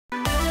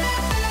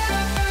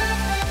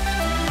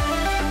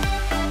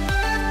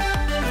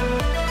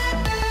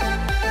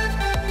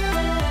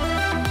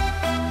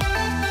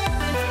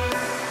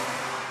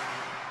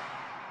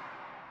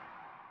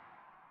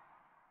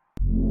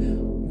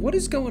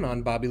is going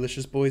on,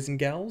 Bobbylicious boys and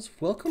gals?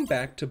 Welcome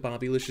back to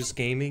Bobbylicious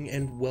Gaming,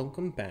 and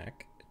welcome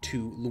back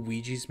to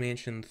Luigi's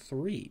Mansion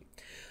 3.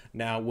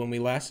 Now, when we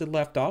last had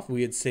left off,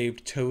 we had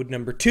saved Toad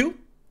number 2,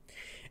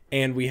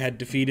 and we had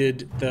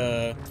defeated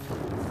the...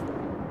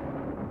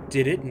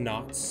 Did it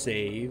not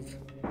save?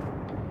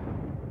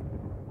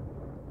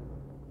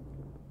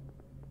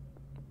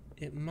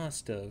 It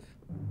must have.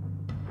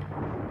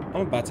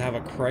 I'm about to have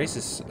a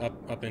crisis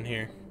up in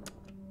here.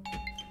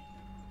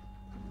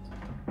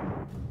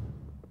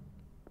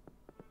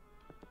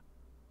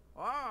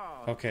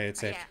 Okay, it's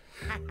safe.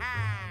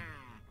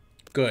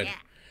 Good.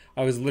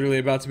 I was literally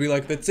about to be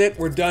like, that's it,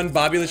 we're done.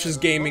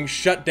 Bobbylicious Gaming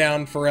shut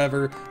down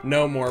forever.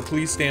 No more.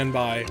 Please stand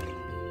by.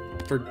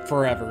 For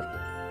forever.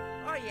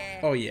 Oh yeah.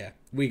 Oh yeah,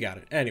 we got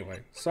it.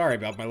 Anyway, sorry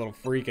about my little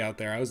freak out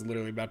there. I was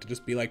literally about to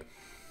just be like,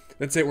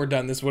 that's it, we're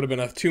done. This would have been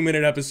a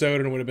 2-minute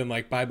episode and it would have been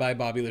like, bye-bye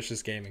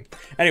Bobbylicious Gaming.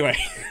 Anyway,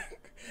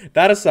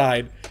 that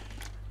aside,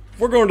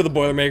 we're going to the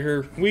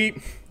Boilermaker.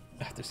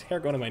 There's hair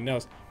going in my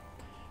nose.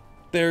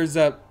 There's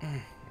a...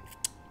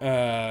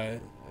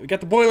 we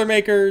got the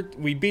Boilermaker,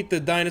 we beat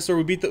the dinosaur,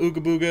 we beat the Ooga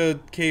Booga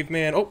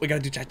caveman. Oh, we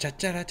gotta do cha cha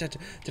cha cha cha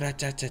cha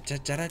cha cha cha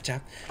cha cha.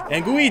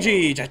 And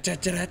Luigi! Cha cha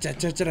cha cha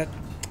cha cha.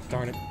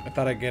 Darn it. I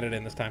thought I'd get it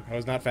in this time. I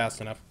was not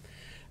fast enough.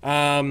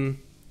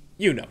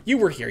 You know. You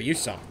were here. You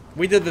saw.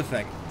 We did the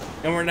thing.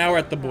 And we're now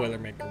at the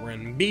Boilermaker. We're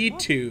in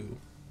B2.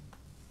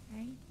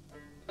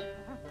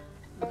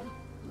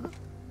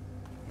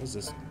 What's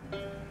this?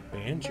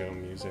 Banjo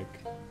music.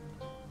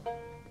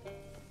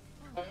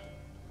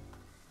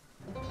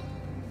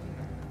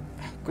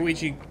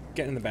 Luigi,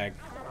 get in the bag.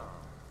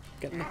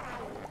 Get in the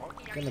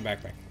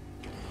backpack.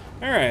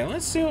 Alright,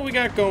 let's see what we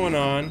got going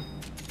on.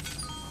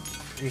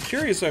 I'm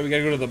curious why we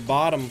gotta go to the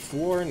bottom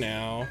floor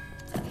now.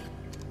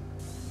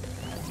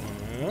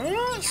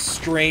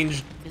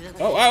 Strange.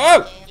 Oh,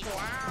 oh,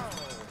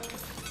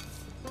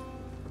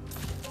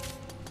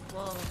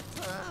 oh!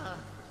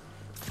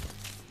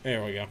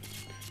 There we go.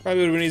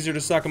 Probably would have been easier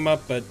to suck them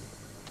up, but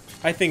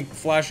I think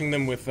flashing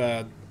them with,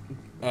 that's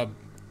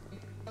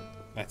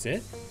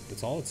it?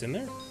 That's all that's in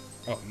there?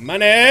 Oh,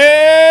 money!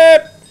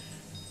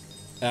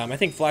 I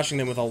think flashing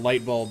them with a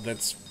light bulb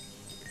that's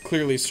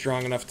clearly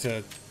strong enough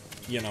to,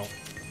 you know,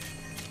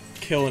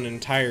 kill an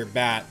entire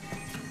bat.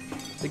 I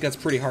think that's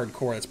pretty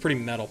hardcore. That's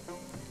pretty metal.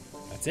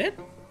 That's it?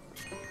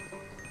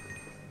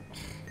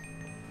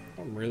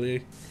 I'm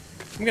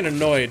getting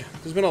annoyed.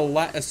 There's been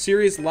a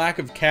serious lack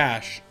of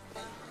cash.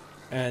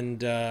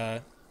 And,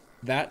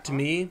 that, to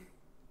me,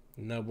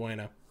 no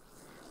bueno.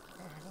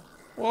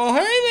 Well,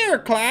 hey there,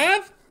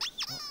 Clive!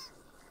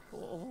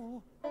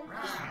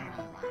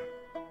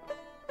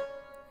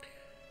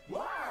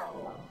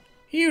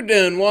 You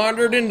done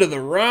wandered into the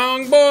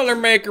wrong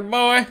Boilermaker,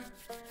 boy.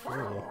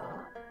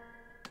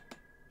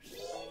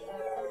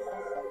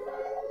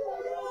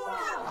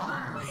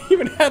 He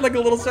even had like a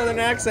little southern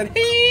accent.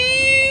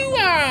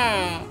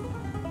 Hee-wah!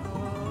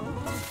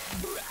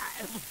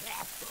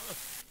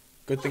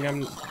 Good thing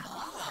I'm... Alright,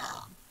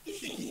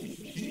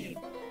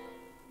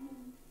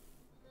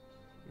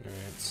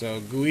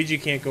 so Luigi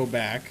can't go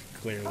back,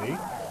 clearly.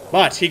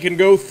 But he can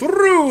go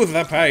through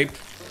the pipe.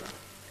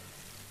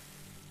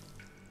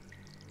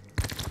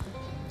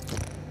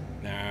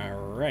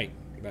 Alright,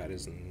 that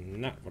is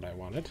not what I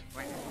wanted.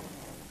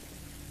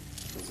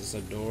 Is this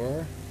a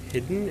door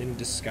hidden in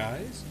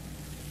disguise?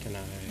 Can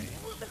I...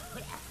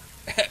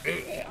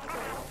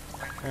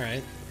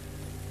 Alright.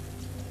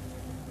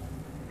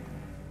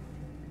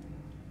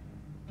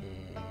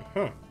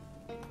 Huh.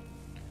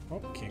 Oh,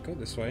 can't go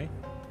this way.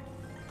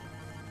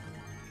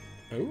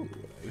 Oh,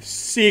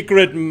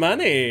 secret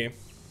money!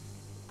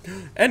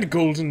 And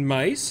golden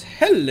mice.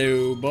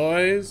 Hello,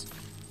 boys.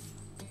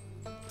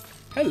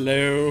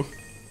 Hello.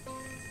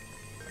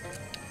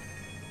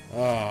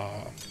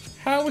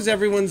 How was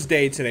everyone's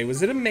day today?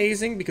 Was it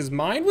amazing? Because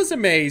mine was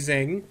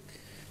amazing.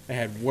 I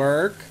had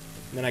work,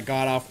 and then I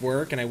got off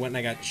work, and I went and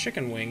I got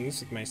chicken wings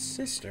with my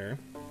sister.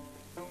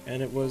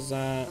 And it was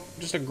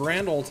just a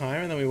grand old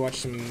time, and then we watched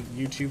some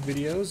YouTube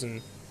videos,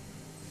 and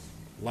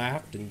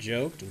laughed and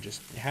joked, and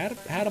just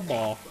had a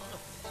ball.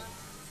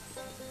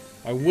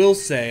 I will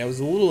say, I was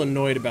a little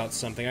annoyed about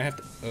something. I have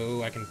to...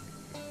 Oh, I can...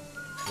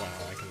 Wow,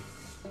 I can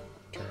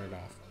turn it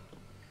off.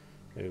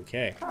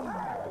 Okay.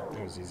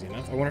 That was easy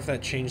enough. I wonder if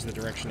that changed the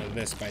direction of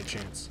this by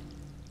chance.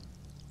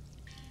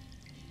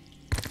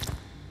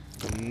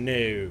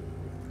 No.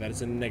 That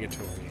is a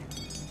negatory.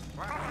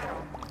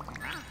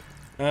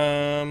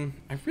 I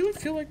really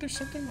feel like there's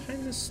something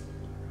behind this.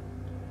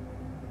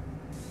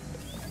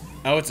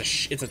 Oh,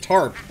 it's a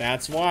tarp.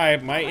 That's why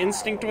my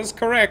instinct was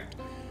correct.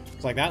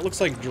 It's like, that looks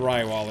like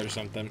drywall or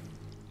something.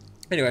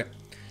 Anyway, I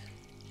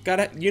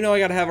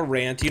gotta have a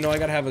rant. I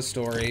gotta have a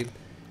story.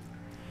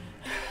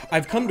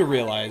 I've come to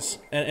realize,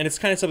 and it's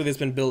kind of something that's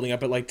been building up,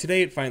 but like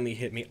today it finally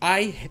hit me.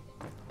 I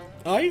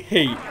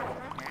hate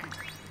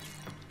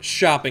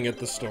shopping at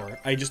the store.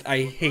 I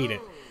hate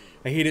it.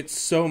 I hate it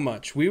so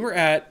much. We were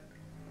at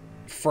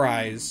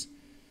Fry's,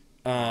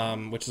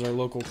 which is our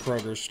local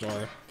Kroger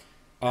store,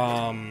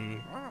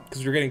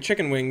 because we're getting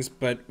chicken wings,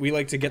 but we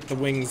like to get the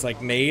wings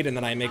like made, and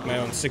then I make my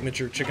own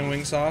signature chicken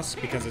wing sauce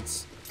because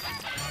it's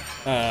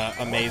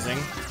amazing.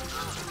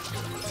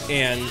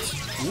 And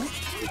ooh,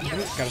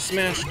 gotta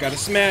smash, gotta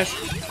smash.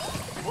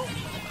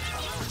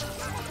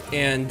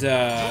 And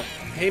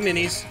hey,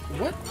 minis,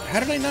 what?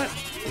 How did I not?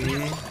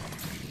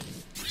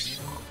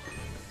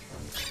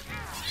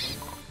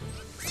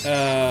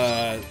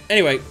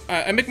 Anyway,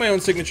 I make my own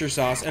signature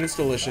sauce, and it's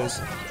delicious,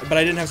 but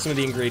I didn't have some of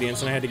the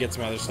ingredients, and I had to get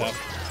some other stuff.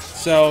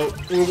 So,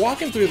 we're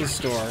walking through the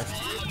store,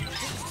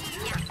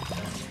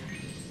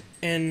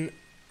 and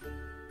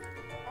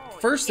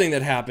first thing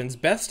that happens,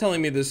 Beth's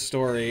telling me this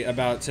story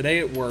about today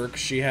at work.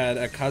 She had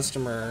a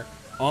customer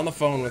on the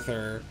phone with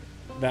her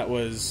that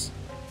was,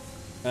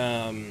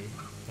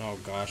 oh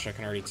gosh, I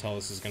can already tell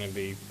this is gonna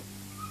be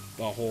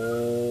the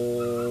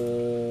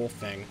whole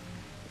thing.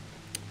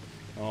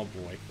 Oh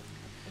boy.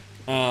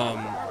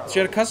 She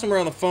had a customer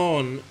on the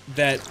phone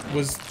that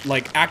was,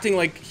 like, acting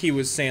like he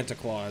was Santa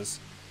Claus.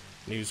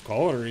 And he was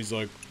calling her, he's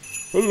like,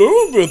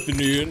 "Hello,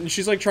 Bethany," and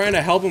she's, like, trying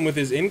to help him with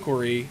his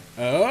inquiry.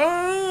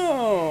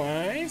 Oh,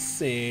 I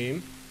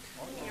see.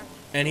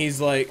 And he's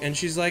like, and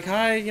she's like,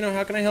 "Hi, you know,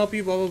 how can I help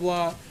you, blah, blah,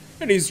 blah."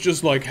 And he's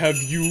just like, "Have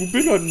you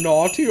been a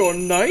naughty or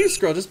nice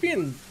girl?" Just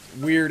being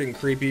weird and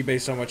creepy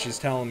based on what she's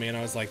telling me, and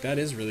I was like, that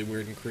is really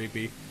weird and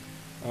creepy.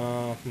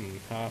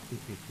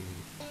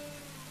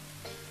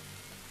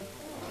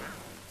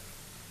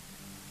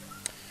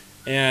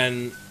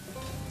 And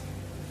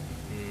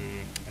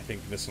I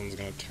think this one's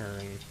gonna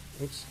turn.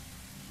 Oops.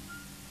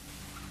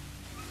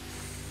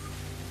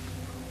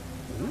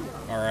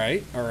 All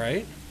right, all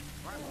right.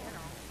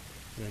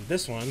 And then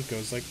this one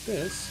goes like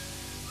this.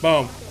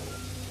 Boom.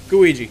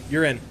 Luigi,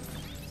 you're in.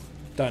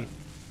 Done.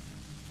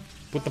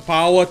 Put the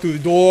power through the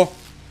door.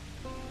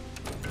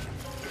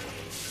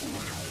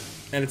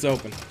 And it's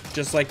open.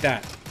 Just like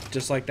that.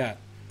 Just like that.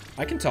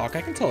 I can talk.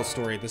 I can tell a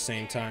story at the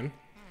same time.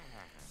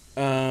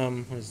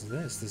 What is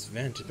this? This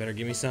vent. It better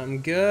give me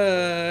something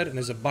good. And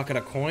there's a bucket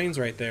of coins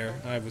right there.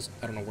 I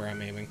don't know where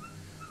I'm aiming.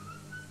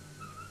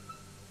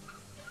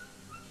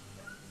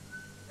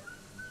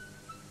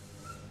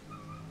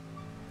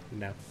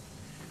 No.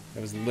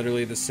 That was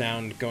literally the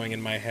sound going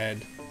in my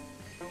head.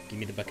 Give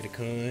me the bucket of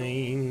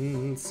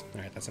coins.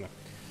 Alright, that's enough.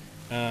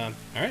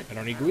 Alright, I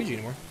don't need Luigi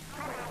anymore.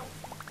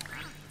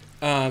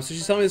 So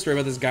she's telling me the story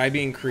about this guy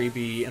being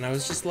creepy, and I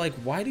was just like,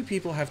 why do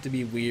people have to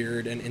be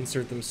weird and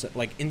insert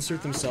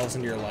themselves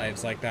into your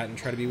lives like that and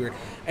try to be weird?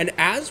 And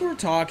as we're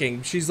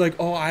talking, she's like,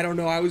 "Oh, I don't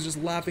know, I was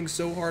just laughing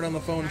so hard on the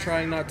phone,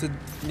 trying not to,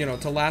 you know,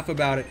 to laugh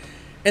about it."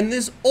 And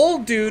this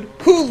old dude,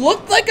 who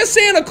looked like a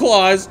Santa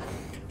Claus,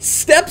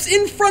 steps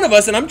in front of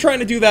us, and I'm trying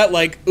to do that,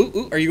 like,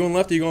 ooh, are you going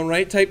left, are you going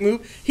right type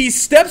move. He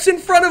steps in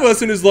front of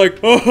us and is like,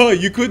 "Oh,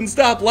 you couldn't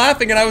stop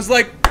laughing." And I was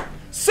like,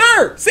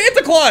 "Sir,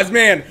 Santa Claus,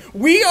 man,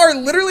 we are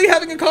literally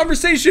having a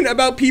conversation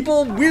about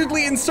people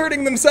weirdly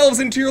inserting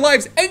themselves into your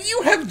lives, and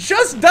you have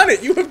just done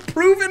it. You have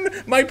proven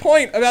my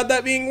point about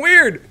that being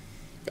weird.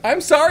 I'm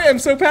sorry I'm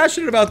so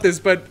passionate about this,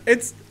 but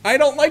I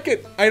don't like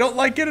it. I don't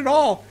like it at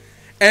all."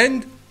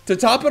 And to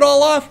top it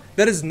all off,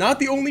 that is not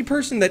the only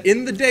person that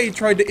in the day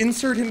tried to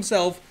insert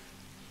himself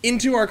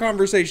into our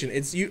conversation.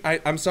 It's you.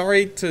 I'm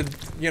sorry to,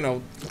 you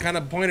know, kind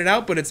of point it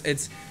out, but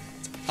it's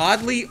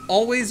oddly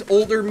always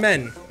older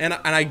men, and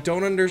I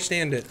don't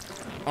understand it.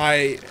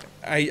 I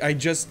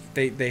just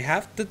they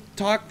have to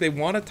talk. They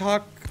want to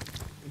talk.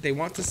 They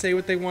want to say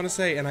what they want to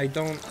say, and I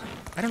don't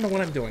know what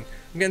I'm doing.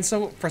 I'm getting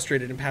so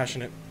frustrated and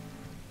passionate.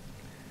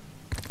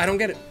 I don't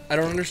get it. I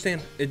don't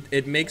understand.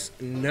 It makes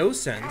no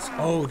sense.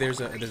 Oh, there's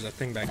a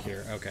thing back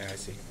here. Okay, I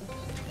see.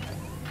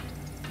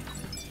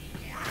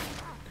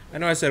 I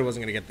know I said I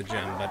wasn't gonna get the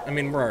gem, but I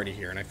mean we're already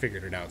here, and I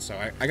figured it out. So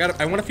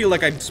I want to feel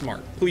like I'm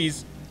smart,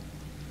 please.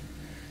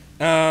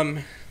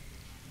 Anyway,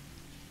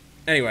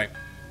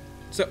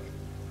 so,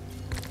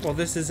 well,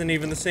 this isn't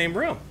even the same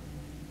room.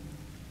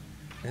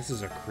 This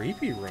is a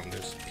creepy room.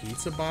 There's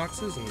pizza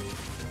boxes and,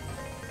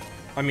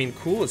 I mean,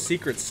 cool, a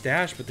secret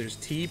stash, but there's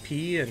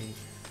TP and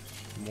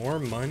more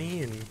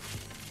money, and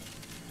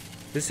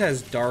this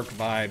has dark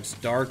vibes,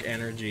 dark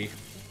energy.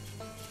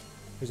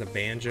 There's a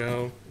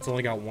banjo. It's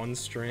only got one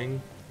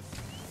string.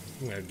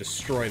 I'm gonna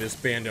destroy this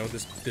banjo,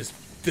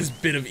 this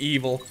bit of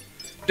evil.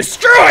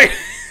 Destroy!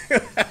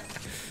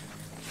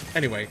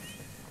 Anyway,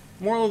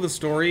 moral of the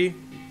story,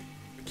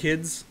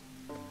 kids,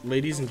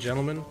 ladies and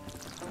gentlemen,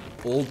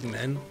 old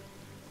men,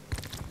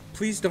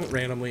 please don't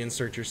randomly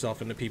insert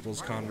yourself into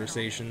people's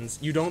conversations.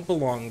 You don't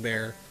belong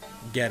there.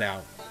 Get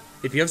out.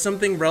 If you have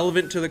something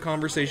relevant to the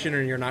conversation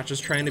and you're not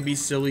just trying to be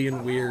silly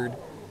and weird,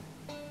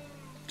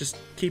 just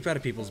keep out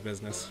of people's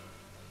business.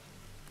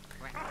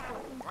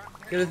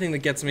 The other thing that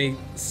gets me,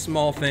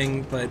 small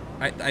thing, but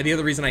the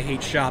other reason I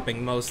hate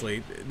shopping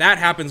mostly, that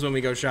happens when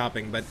we go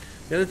shopping, but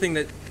the other thing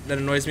that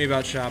annoys me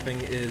about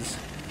shopping is,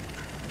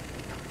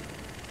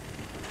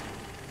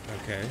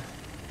 okay.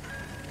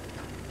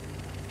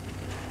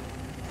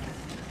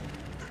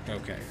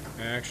 Okay,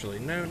 actually,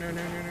 no.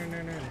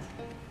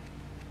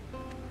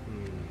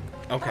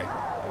 Okay,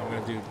 I'm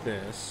gonna do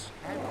this.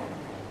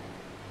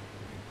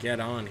 get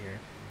on here,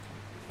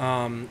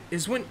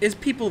 is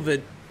people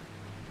that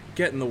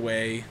get in the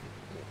way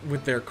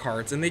with their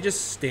carts and they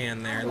just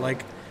stand there,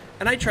 like,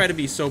 and I try to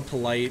be so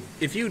polite.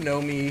 If you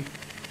know me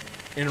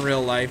in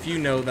real life, you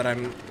know that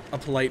I'm a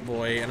polite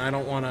boy and I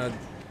don't want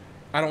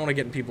to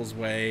get in people's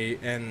way,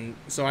 and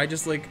so I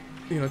just, like,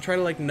 you know, try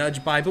to, like,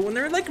 nudge by. But when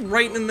they're, like,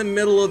 right in the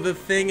middle of the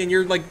thing and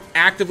you're, like,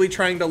 actively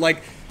trying to,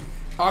 like,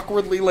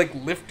 awkwardly, like,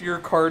 lift your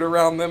cart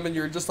around them and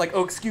you're just like,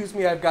 oh, excuse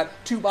me, I've got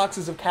 2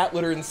 boxes of cat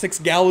litter and 6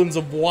 gallons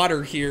of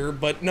water here,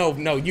 but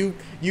no,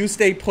 you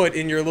stay put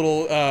in your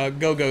little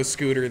go-go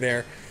scooter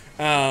there.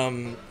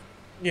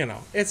 You know,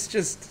 it's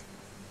just,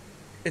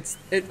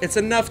 it's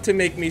enough to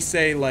make me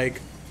say,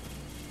 like,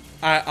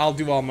 I'll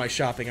do all my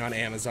shopping on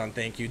Amazon,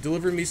 thank you.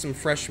 Deliver me some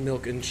fresh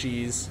milk and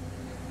cheese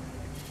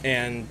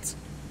and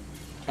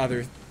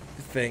other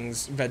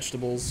things,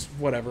 vegetables,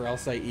 whatever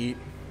else I eat.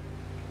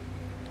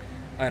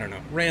 I don't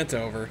know. Rant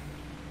over.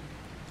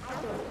 I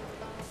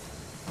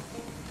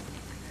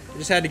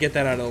just had to get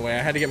that out of the way. I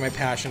had to get my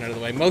passion out of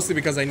the way, mostly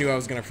because I knew I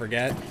was going to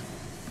forget.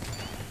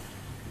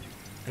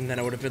 And then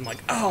I would have been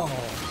like, oh,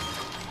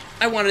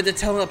 I wanted to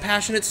tell a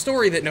passionate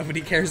story that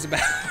nobody cares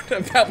about,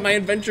 about my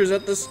adventures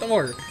at the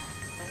store.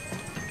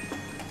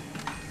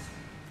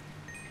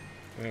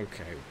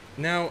 Okay.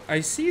 Now,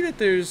 I see that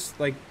there's,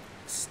 like,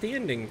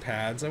 standing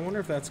pads. I wonder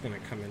if that's going to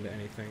come into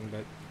anything,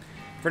 but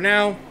for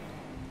now,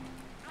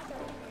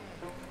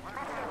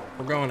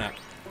 we're going up.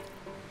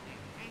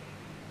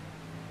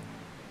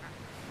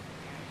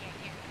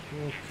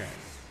 Okay.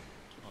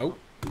 Oh,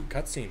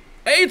 cutscene.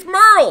 Hey, it's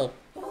Merle!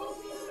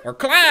 Or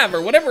Clive,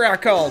 or whatever I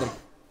called him.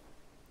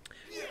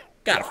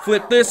 Gotta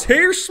flip this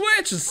here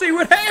switch and see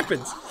what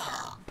happens.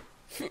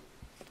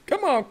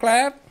 Come on,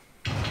 Clive.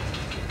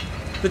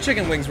 The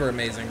chicken wings were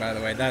amazing, by the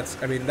way.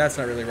 I mean, that's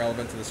not really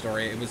relevant to the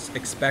story. It was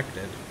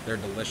expected. They're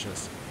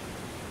delicious.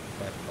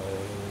 But,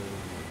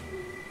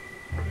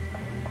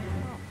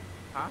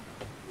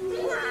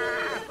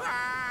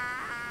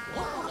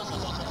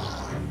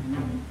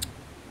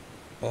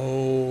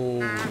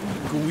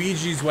 oh,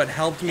 Luigi's what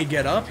helped me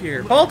get up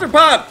here.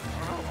 Polterpup!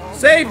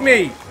 Save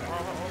me!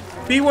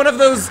 Be one of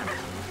those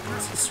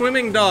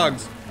swimming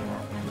dogs.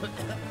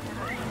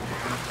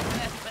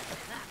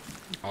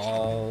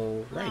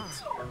 All right.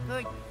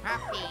 Good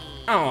puppy.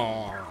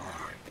 Oh.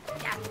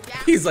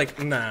 He's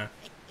like, nah.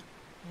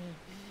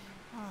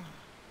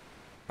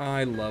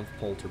 I love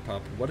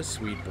Polterpup. What a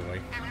sweet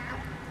boy.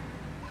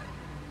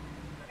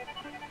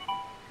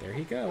 There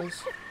he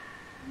goes.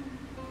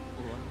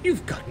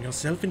 You've gotten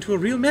yourself into a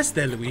real mess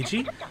there,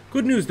 Luigi.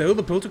 Good news, though,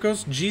 the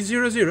Poltergust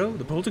G00,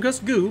 the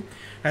Poltergust goo,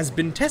 has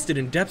been tested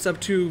in depths up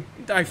to,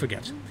 I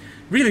forget.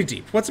 Really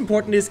deep. What's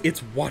important is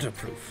it's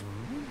waterproof.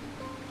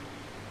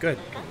 Good.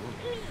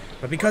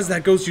 But because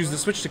that ghost used the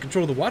switch to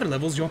control the water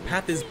levels, your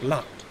path is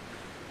blocked.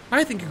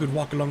 I think you could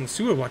walk along the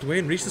sewer waterway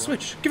and reach the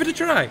switch. Give it a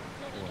try.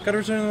 Gotta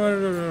return the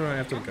water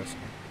after the ghost.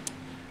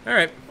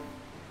 Alright.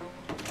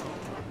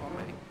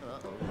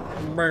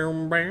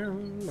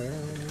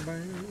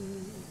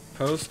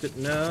 Post-it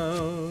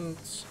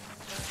notes.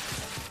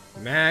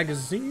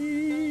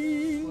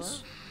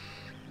 Magazines.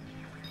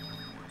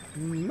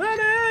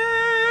 Money!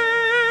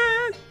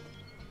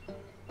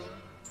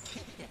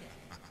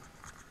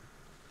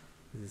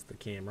 This is the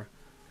camera.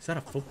 Is that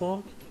a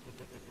football?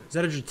 Is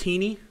that a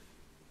dratini? Is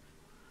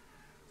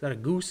that a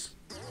goose?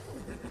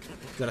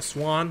 Is that a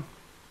swan?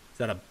 Is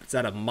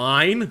that a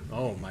mine?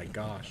 Oh my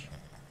gosh.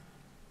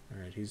 All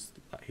right, he's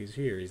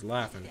here. He's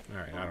laughing.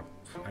 All right,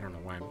 I don't know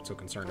why I'm so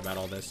concerned about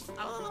all this.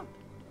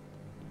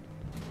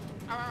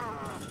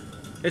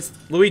 It's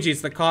Luigi.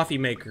 It's the coffee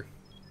maker.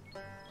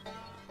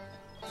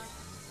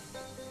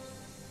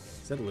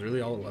 Is that literally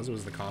all it was?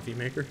 Was the coffee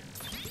maker?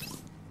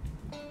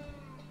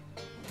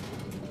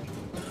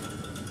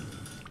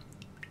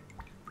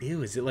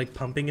 Ew, is it like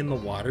pumping in the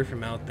water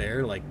from out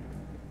there, like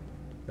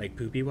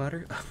poopy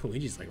water? Oh,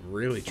 Luigi's like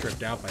really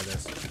tripped out by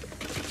this.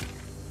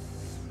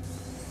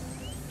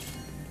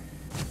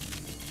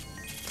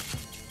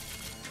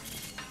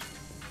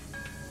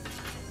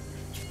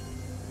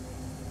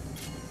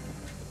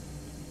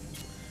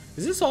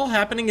 Is this all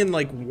happening in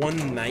like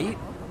one night?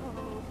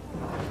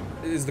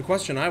 Is the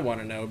question I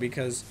want to know,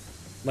 because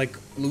like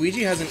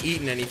Luigi hasn't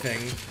eaten anything.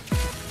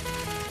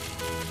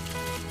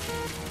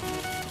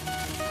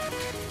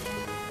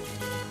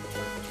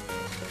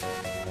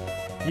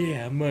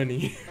 Yeah,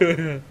 money.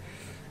 And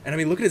I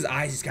mean, look at his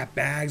eyes. He's got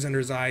bags under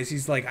his eyes.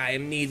 He's like, I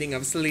am needing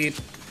of sleep.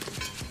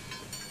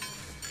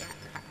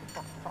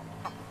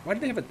 Why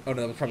did they have a... Oh,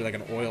 no, that was probably like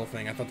an oil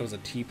thing. I thought that was a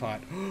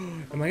teapot.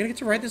 Am I going to get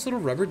to ride this little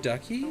rubber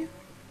ducky?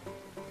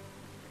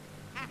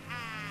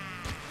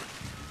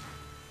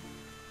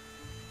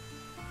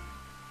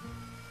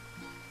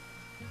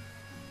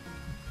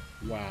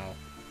 Wow.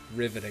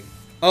 Riveting.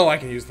 Oh, I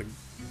can use the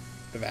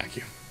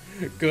vacuum.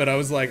 Good, I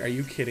was like, are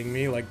you kidding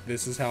me? Like,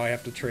 this is how I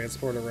have to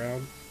transport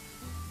around?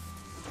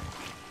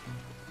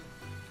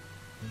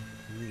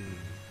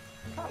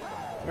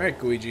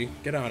 Alright, Luigi,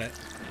 get on it.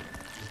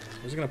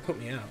 Where's it gonna put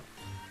me out?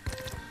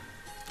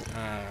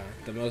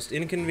 The most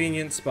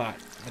inconvenient spot.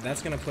 But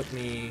that's gonna put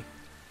me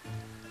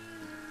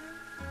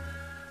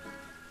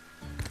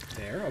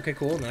There. Okay,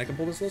 cool. And then I can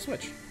pull this little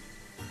switch.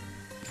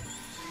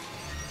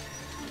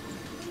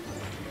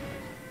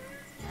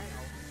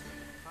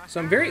 So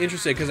I'm very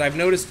interested because I've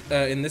noticed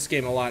in this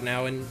game a lot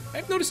now, and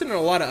I've noticed it in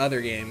a lot of other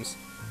games,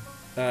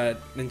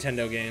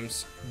 Nintendo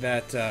games,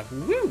 that,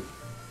 woo!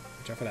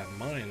 Watch out for that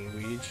mine,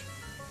 Luigi.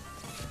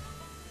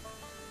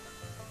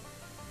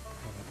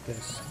 How about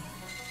this?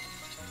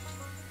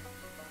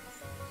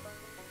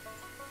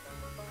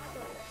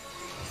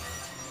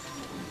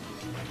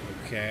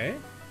 Okay.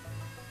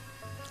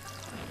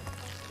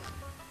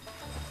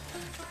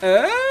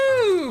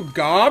 Oh,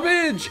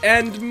 garbage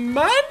and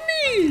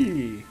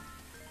money!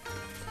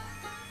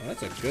 Well,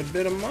 that's a good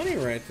bit of money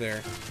right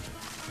there.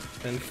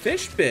 And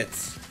fish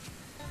bits.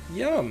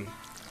 Yum.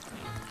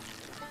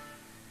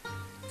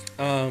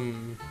 Okay,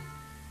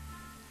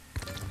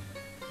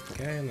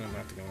 and then I'm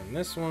about to go in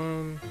this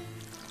one.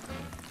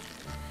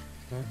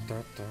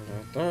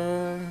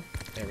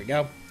 There we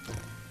go.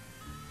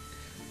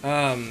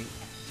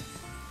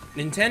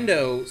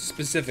 Nintendo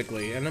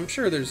specifically, and I'm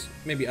sure there's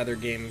maybe other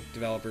game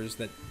developers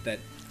that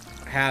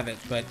have it,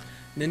 but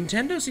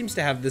Nintendo seems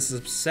to have this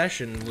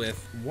obsession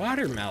with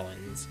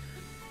watermelons.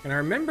 And I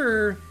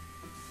remember...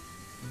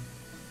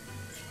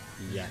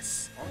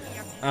 Yes.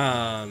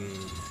 I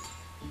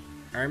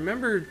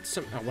remember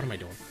some... Oh, what am I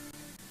doing?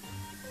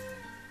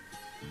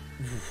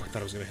 Oof, I thought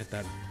I was going to hit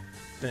that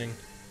thing.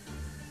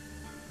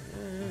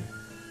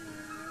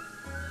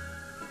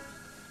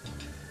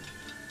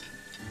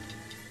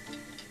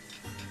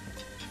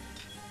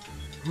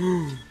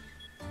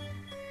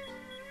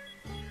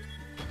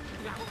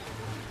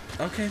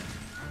 Okay.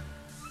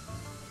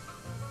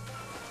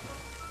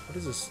 What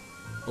is this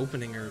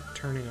opening or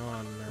turning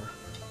on? Or...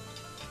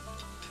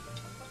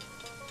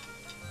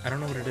 I don't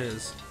know what it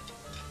is.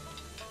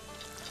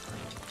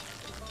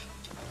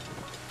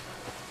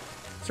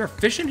 Is there a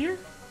fish in here?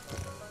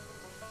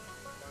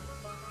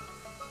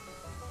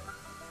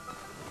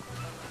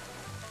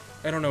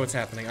 I don't know what's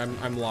happening.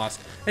 I'm lost.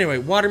 Anyway,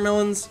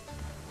 watermelons.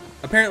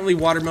 Apparently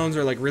watermelons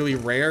are like really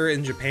rare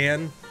in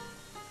Japan.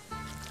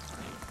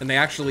 And they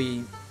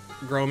actually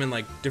grow them in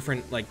like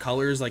different like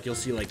colors. Like you'll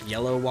see like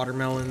yellow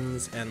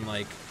watermelons and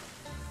like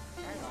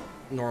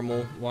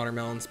normal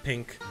watermelons,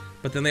 pink.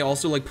 But then they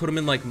also like put them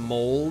in like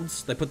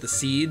molds. They put the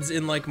seeds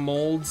in like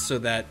molds so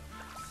that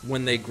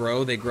when they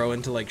grow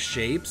into like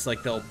shapes.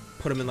 Like they'll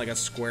put them in like a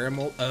square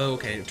mold. Oh,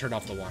 okay, it turned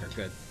off the water.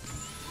 Good.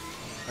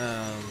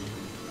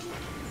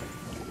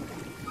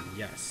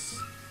 Yes.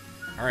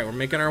 All right, we're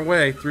making our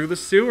way through the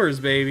sewers,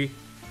 baby.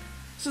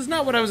 This is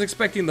not what I was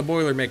expecting the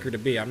Boilermaker to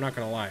be. I'm not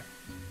gonna lie.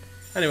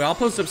 Anyway, I'll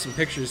post up some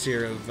pictures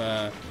here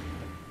of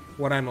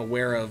what I'm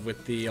aware of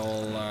with the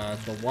old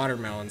the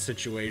watermelon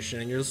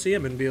situation, and you'll see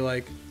them and be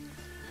like,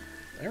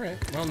 all right,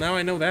 well now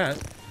I know that.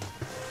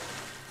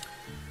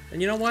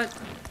 And you know what?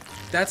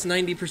 That's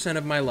 90%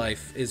 of my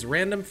life is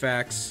random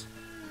facts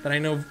that I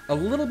know a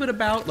little bit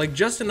about, like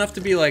just enough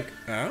to be like,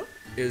 oh,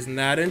 isn't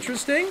that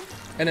interesting?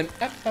 And then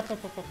up.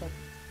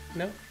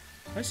 No,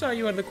 I saw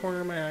you out of the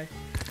corner of my eye.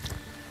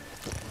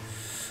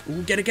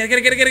 Ooh, get it.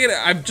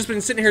 I've just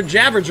been sitting here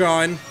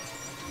jabberjawing.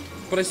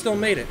 But I still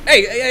made it.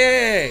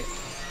 Hey!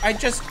 I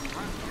just...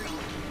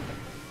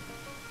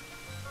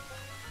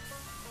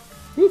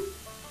 Whew.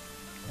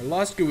 I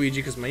lost Luigi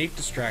because my eek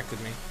distracted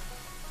me.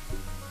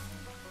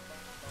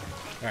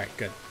 Alright,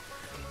 good.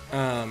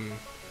 Ooh,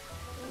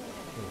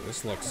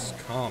 this looks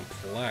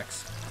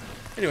complex.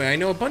 Anyway, I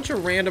know a bunch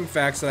of random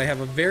facts that I have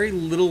a very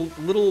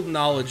little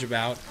knowledge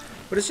about,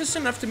 but it's just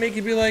enough to make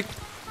you be like,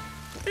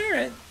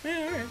 alright,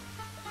 yeah, alright.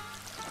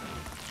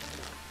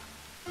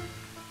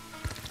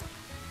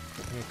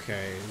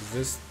 Okay, is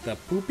this the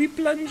poopy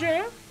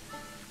plunger?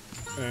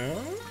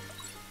 Oh?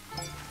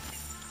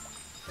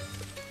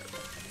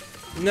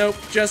 Nope,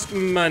 just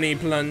money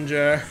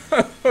plunger.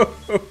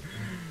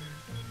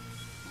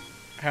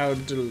 How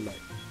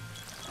delightful.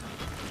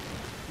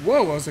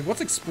 Whoa, I was like,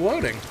 what's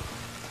exploding?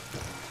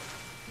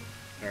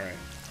 Alright.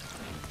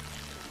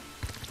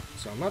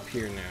 So I'm up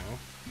here now.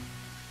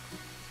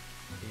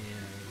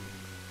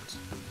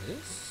 And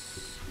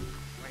this?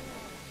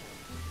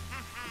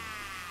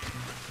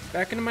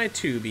 Back into my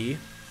tubey.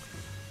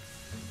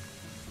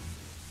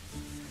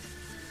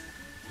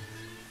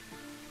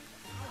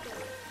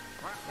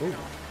 Ooh.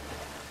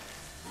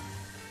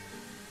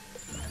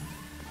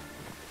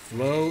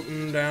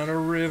 Floating down a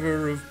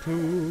river of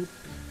poop.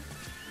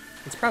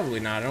 It's probably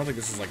not. I don't think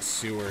this is like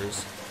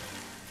sewers.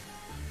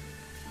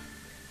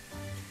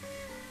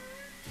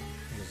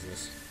 What is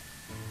this?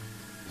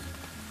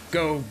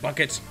 Go,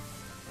 bucket!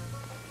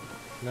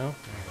 No?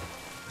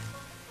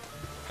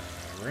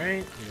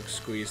 Alright,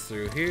 squeeze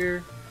through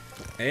here.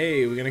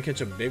 Hey, we're gonna catch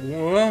a big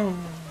one.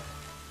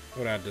 I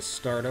would have had to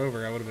start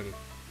over. I would have been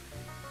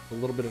a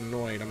little bit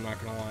annoyed, I'm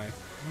not gonna lie.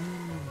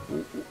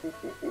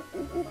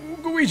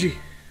 Luigi!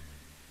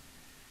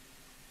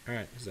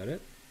 Alright, is that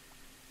it?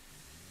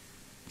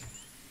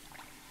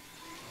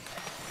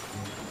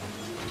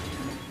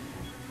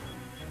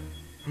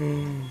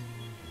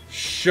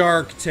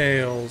 Shark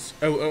tails.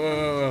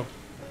 Oh,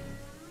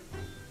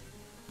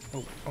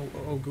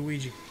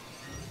 Luigi.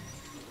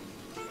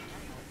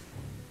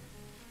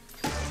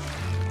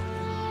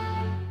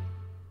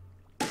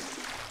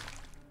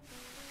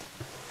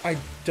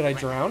 Did I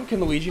drown?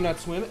 Can Luigi not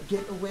swim?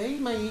 Get away,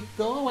 mate.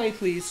 Go away,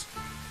 please.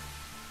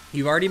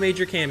 You've already made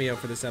your cameo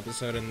for this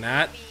episode, and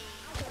that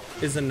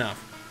is enough.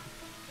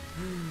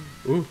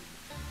 Ooh.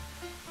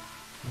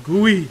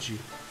 Luigi.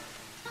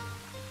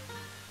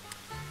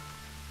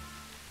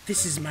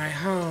 This is my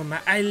home.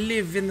 I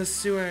live in the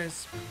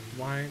sewers.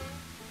 Why?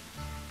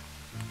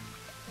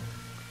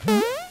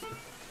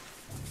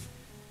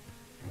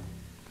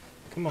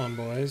 Come on,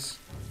 boys.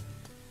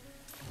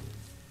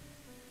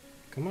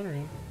 Come on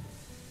around.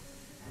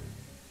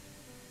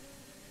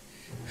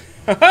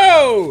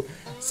 Ho-ho!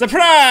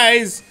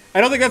 Surprise! I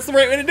don't think that's the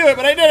right way to do it,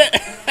 but I did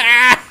it!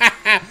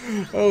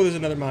 Oh, there's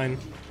another mine.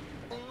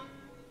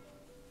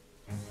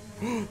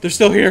 They're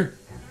still here.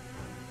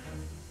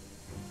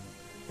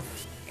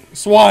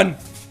 Swan!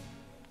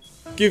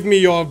 Give me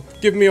your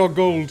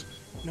gold.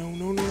 No,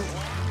 no, no.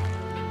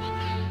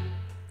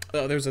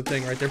 Oh, there's a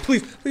thing right there.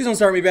 Please, please don't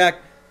start me back.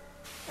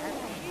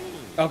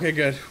 Okay,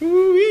 good.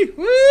 Woo-wee,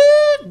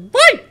 woo,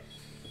 boy!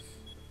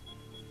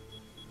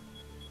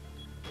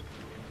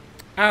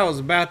 I was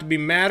about to be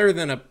madder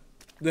than a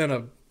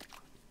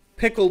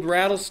pickled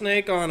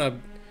rattlesnake on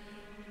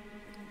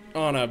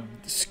a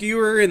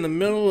skewer in the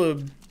middle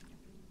of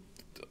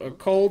a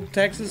cold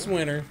Texas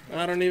winter.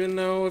 I don't even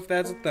know if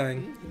that's a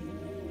thing.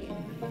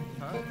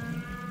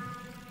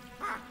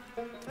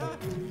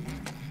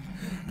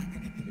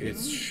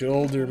 It's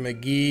Shoulder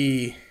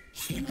McGee.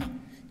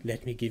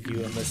 Let me give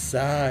you a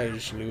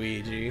massage,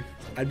 Luigi.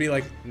 I'd be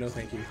like, no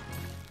thank you.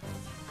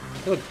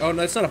 Look, oh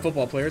no, it's not a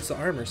football player, it's the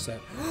armor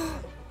set.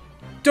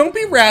 Don't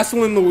be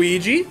wrestling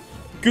Luigi.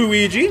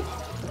 Gooigi.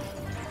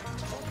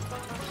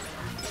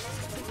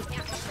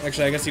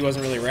 Actually, I guess he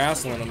wasn't really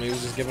wrestling him, he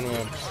was just giving him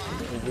a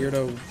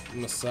weirdo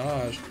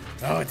massage.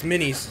 Oh, it's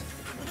minis.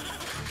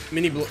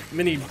 Mini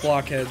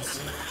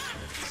blockheads.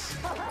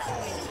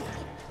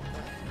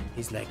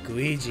 He's like,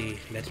 Luigi,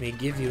 let me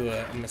give you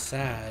a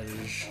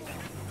massage.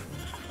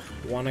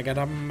 Wanna get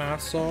a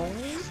massage?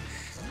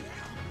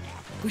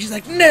 Luigi's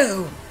like,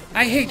 no!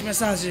 I hate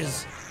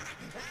massages!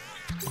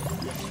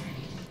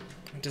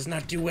 It does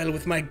not do well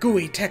with my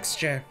gooey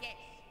texture.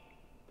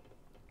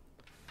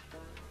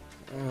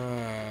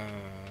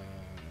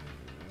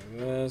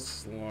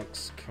 This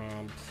looks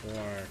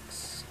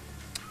complex.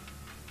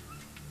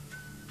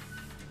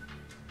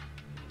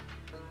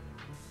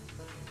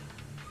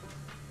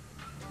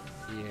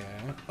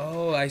 Yeah.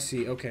 Oh, I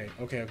see. Okay.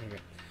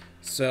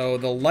 So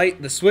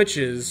the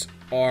switches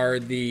are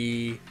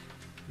the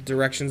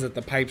directions that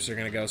the pipes are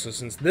gonna go. So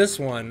since this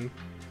one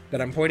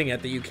that I'm pointing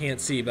at that you can't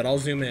see, but I'll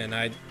zoom in.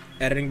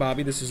 Editing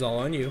Bobby, this is all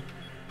on you.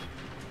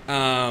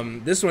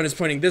 This one is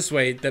pointing this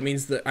way. That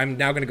means that I'm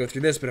now gonna go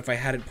through this, but if I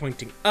had it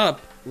pointing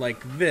up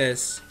like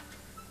this,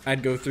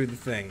 I'd go through the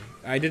thing.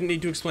 I didn't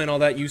need to explain all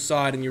that. You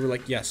saw it and you were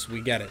like, yes, we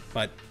get it.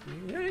 But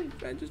I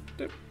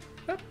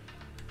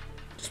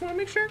just want to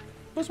make sure.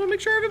 Just want to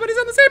make sure everybody's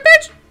on the same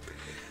page.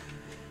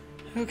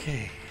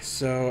 Okay,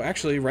 so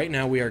actually right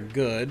now we are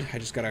good. I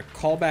just gotta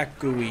call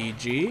back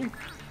Luigi,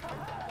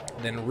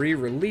 then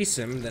re-release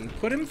him, then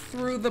put him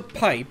through the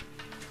pipe.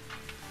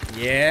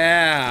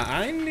 Yeah,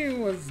 I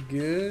knew was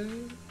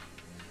good.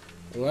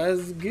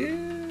 Was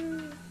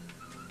good.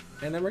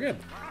 And then we're good.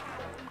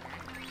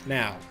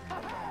 Now,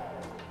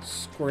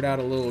 squirt out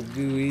a little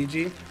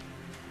Luigi.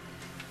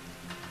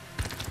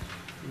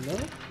 No,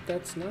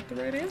 that's not the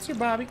right answer,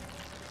 Bobby.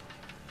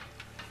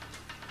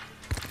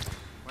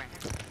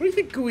 What do you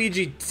think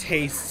Luigi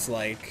tastes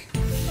like?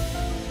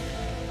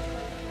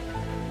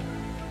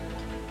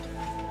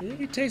 You think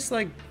he tastes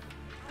like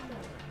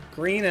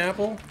green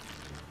apple?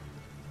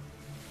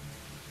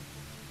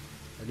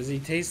 Or does he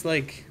taste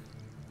like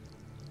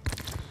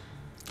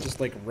just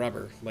like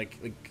rubber? Like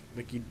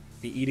you'd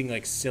be eating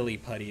like silly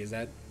putty, is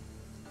that?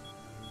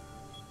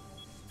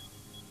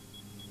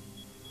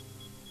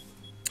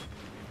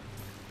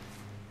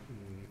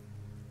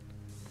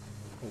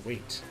 Oh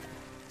wait.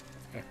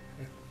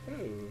 Oh.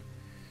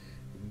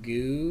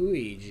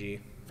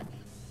 Luigi.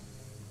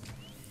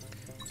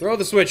 Throw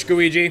the switch,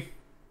 Luigi.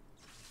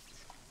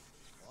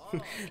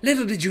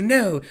 Little did you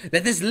know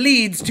that this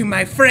leads to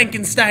my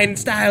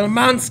Frankenstein-style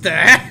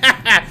monster.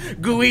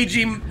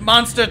 Luigi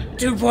Monster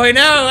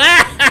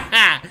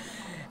 2.0.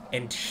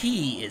 And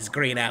he is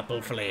green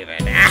apple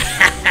flavored.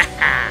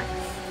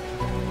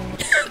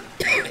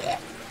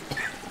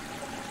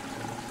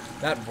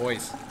 That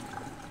voice.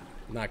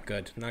 Not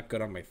good. Not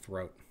good on my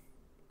throat.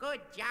 Good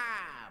job.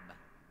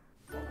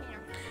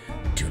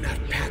 Do not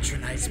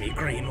patronize me,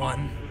 green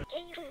one.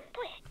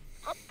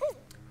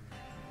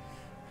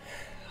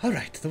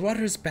 Alright, the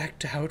water is back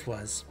to how it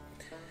was.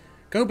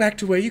 Go back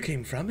to where you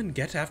came from and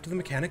get after the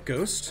mechanic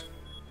ghost.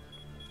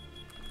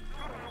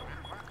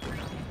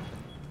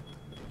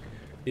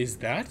 Is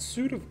that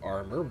suit of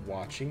armor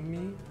watching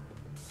me?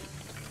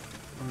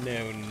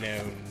 No,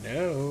 no,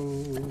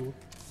 no.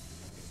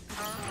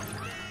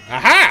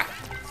 Aha!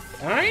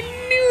 I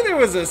knew there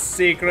was a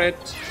secret.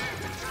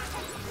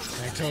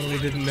 I totally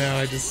didn't know,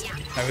 I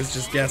was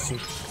just guessing.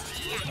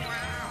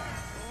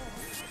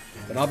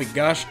 But I'll be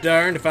gosh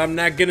darned if I'm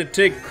not gonna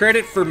take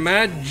credit for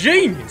my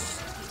genius.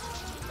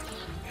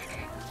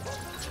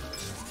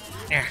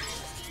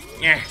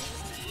 Yeah.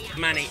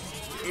 Money.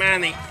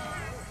 Money.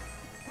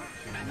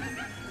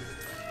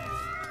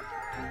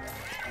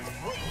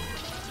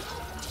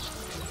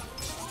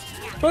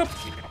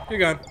 Boop. You're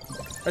gone.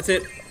 That's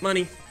it.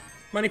 Money.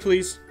 Money,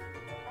 please.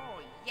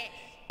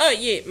 Oh,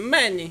 yeah,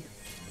 money.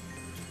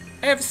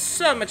 I have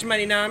so much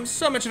money now. I'm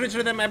so much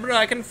richer than my bro.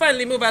 I can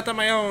finally move out on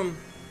my own.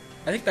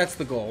 I think that's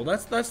the goal.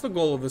 That's the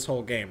goal of this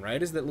whole game,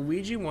 right? Is that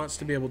Luigi wants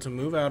to be able to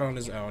move out on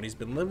his own. He's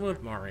been living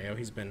with Mario.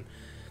 He's been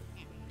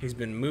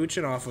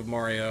mooching off of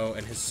Mario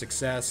and his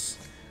success.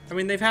 I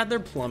mean, they've had their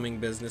plumbing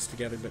business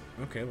together, but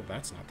okay, well,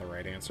 that's not the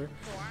right answer.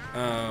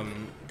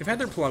 They've had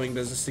their plumbing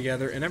business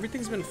together, and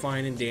everything's been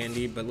fine and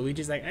dandy, but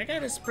Luigi's like, I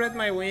gotta spread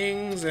my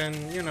wings,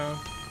 and, you know,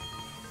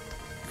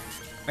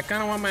 I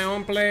kinda want my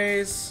own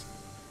place.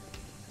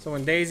 So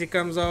when Daisy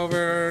comes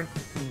over...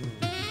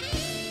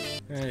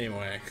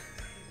 Anyway.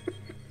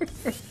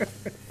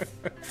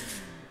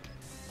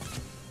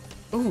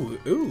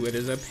 Ooh, it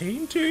is a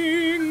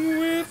painting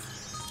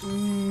with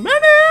money!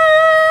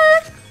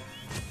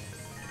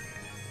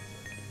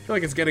 I feel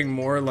like it's getting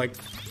more, like,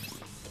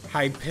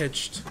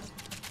 high-pitched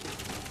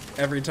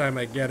every time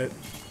I get it.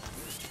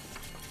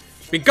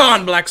 Be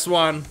gone, Black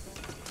Swan!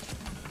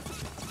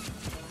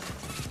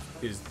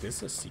 Is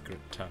this a secret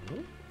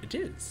tunnel? It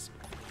is.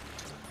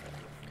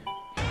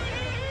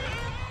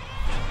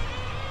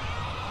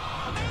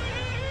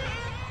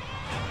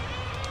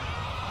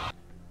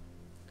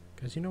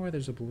 Guys, you know where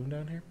there's a balloon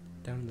down here?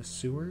 Down in the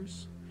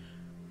sewers?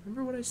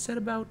 Remember what I said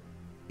about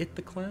It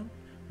the Clown?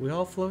 We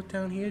all float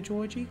down here,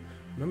 Georgie?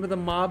 Remember the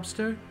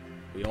mobster?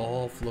 We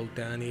all float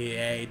down here.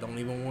 Hey, don't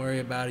even worry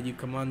about it. You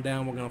come on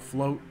down. We're gonna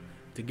float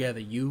together.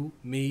 You,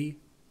 me.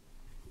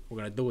 We're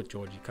gonna do it,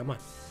 Georgie. Come on.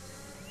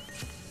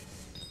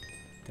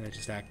 Did I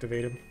just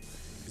activate him?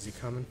 Is he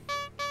coming?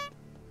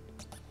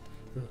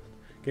 Ugh.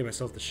 Gave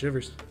myself the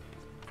shivers.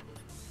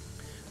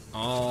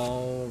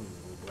 All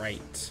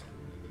right.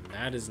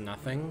 That is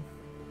nothing.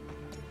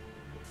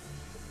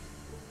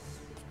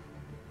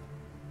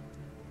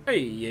 Hey,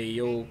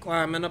 yo,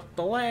 climbing up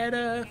the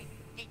ladder.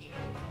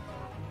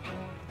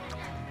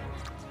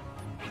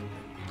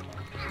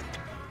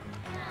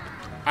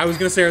 I was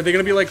gonna say, are they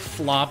gonna be like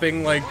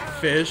flopping like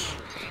fish?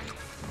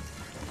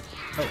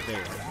 Oh, there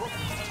you go.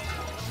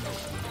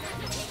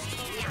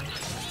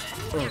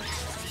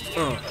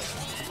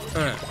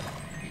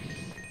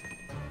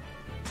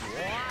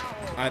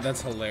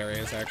 That's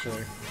hilarious,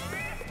 actually.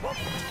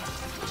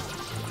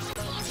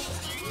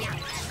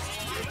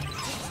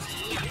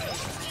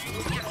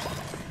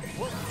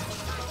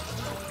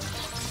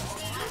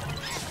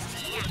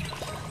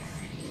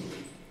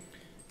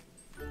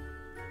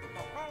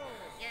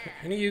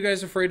 Any of you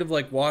guys afraid of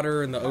like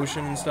water and the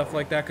ocean and stuff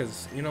like that?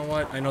 Because you know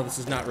what? I know this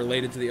is not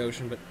related to the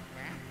ocean, but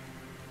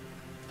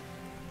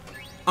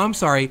I'm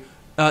sorry.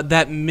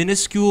 That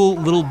minuscule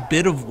little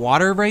bit of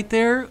water right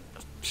there.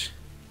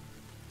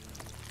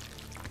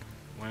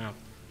 Wow.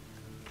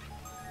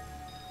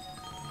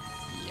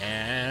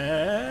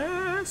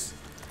 Yes.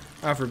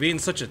 For being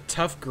such a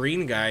tough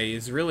green guy,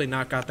 he's really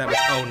not got that much.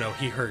 Oh no,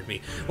 he heard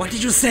me. What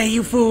did you say,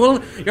 you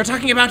fool? You're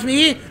talking about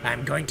me?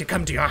 I'm going to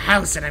come to your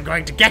house and I'm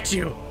going to get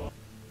you.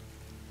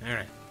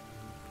 Alright.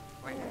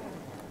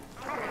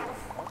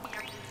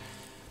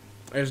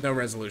 There's no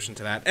resolution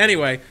to that.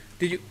 Anyway,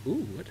 did you...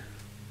 Ooh,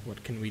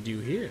 what can we do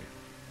here?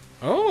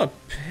 Oh, a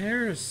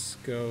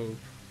periscope.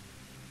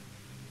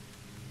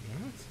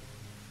 What?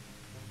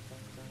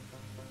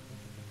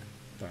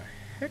 The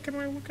heck am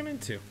I looking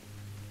into?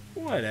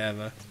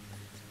 Whatever.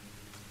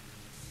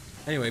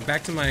 Anyway,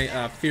 back to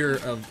my fear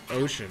of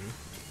ocean.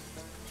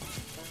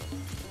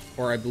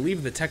 Or I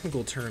believe the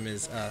technical term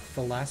is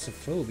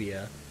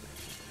thalassophobia.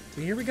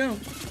 So here we go.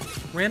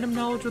 Random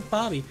knowledge with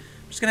Bobby.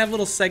 I'm just gonna have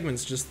little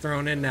segments just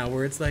thrown in now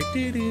where it's like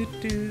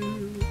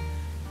do.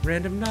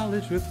 Random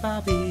knowledge with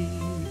Bobby.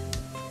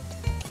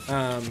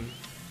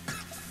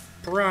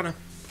 Piranha.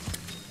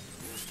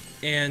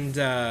 And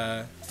did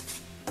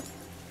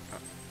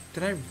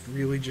I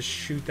really just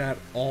shoot that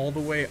all the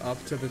way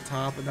up to the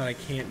top and that I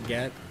can't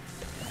get?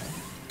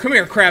 Come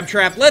here, Crab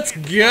Trap. Let's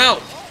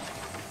go.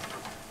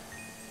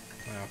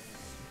 Wow.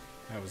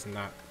 That was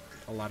not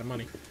a lot of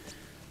money.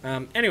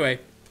 Anyway.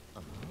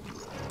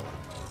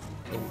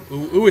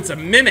 Ooh, it's a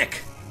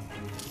mimic!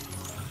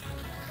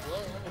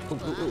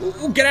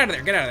 Ooh, get out of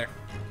there, get out of there.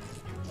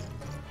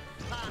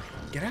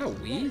 Get out,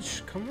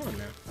 Weege. Come on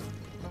now.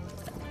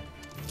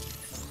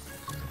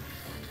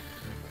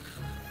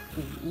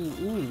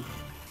 Ooh.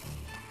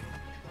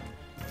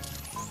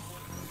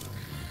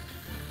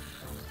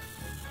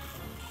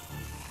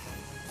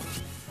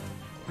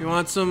 You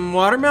want some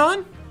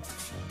watermelon?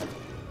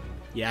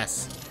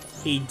 Yes,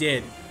 he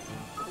did.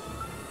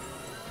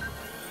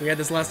 We had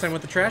this last time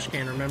with the trash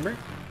can, remember?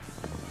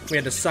 We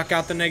had to suck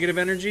out the negative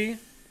energy,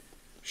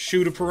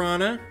 shoot a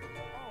piranha,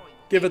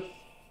 give it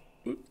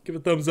a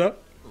thumbs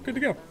up, good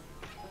to go.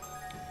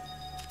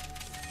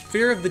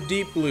 Fear of the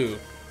deep blue,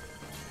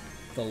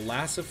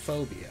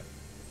 thalassophobia.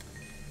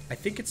 I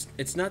think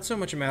it's not so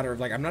much a matter of,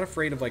 like, I'm not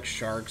afraid of, like,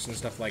 sharks and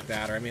stuff like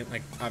that. Or, I mean,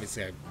 like,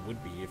 obviously I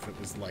would be if it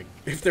was, like,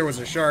 if there was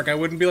a shark. I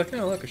wouldn't be like,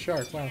 oh, look, a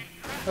shark. Wow.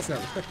 That's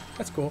not,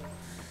 that's cool.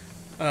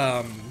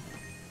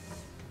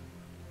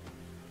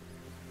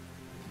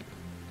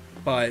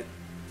 But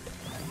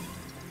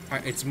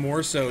it's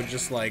more so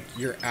just, like,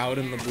 you're out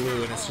in the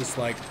blue, and it's just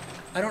like,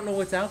 I don't know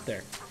what's out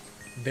there.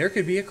 There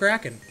could be a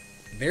kraken.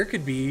 There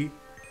could be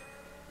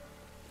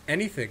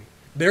anything.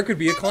 There could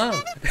be a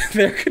clown.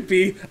 There could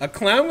be a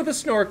clown with a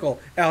snorkel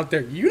out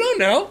there. You don't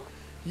know.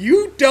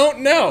 You don't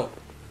know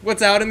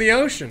what's out in the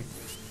ocean.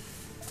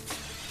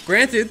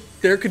 Granted,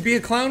 there could be a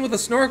clown with a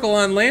snorkel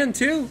on land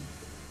too.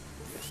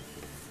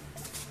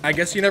 I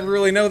guess you never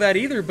really know that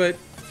either, but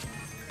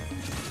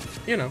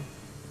you know.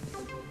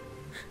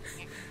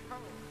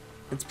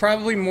 It's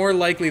probably more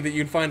likely that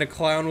you'd find a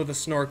clown with a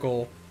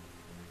snorkel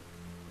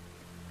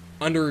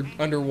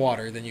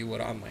underwater than you would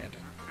on land.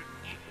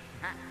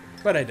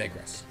 But I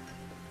digress.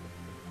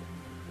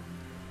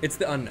 It's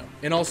the unknown.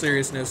 In all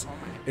seriousness,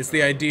 it's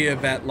the idea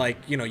that, like,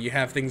 you know, you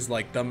have things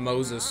like the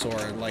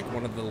mosasaur, like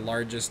one of the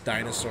largest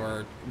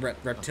dinosaur,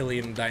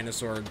 reptilian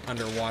dinosaur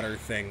underwater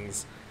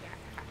things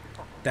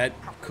that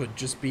could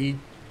just be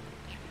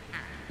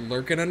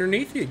lurking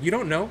underneath you. You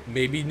don't know.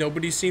 Maybe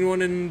nobody's seen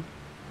one in,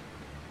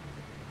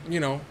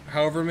 you know,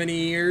 however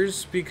many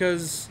years,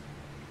 because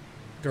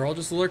they're all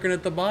just lurking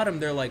at the bottom.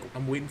 They're like,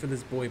 I'm waiting for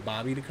this boy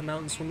Bobby to come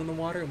out and swim in the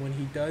water, and when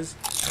he does,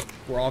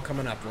 we're all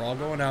coming up. We're all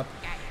going up.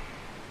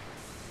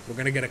 We're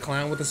gonna get a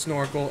clown with a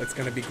snorkel. It's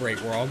gonna be great.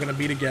 We're all gonna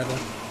be together.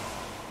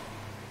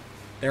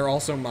 They're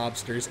also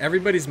mobsters.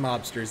 Everybody's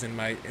mobsters in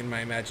my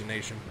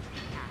imagination.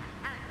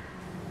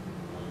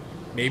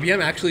 Maybe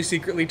I'm actually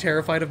secretly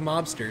terrified of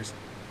mobsters.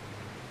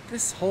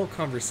 This whole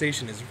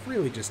conversation is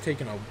really just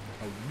taking a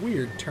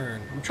weird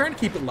turn. I'm trying to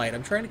keep it light.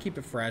 I'm trying to keep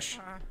it fresh.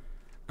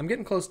 I'm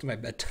getting close to my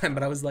bedtime,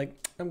 but I was like,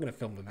 I'm gonna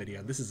film a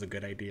video. This is a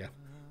good idea.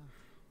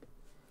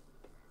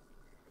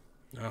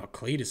 Oh,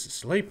 Cletus is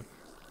sleeping.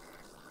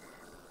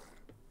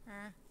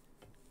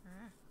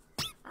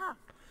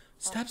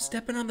 Stop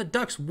stepping on the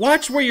ducks.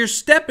 Watch where you're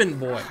stepping,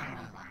 boy.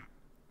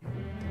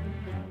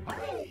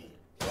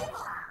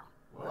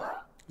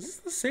 Is this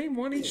the same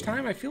one each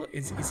time? I feel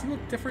is he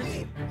look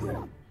different?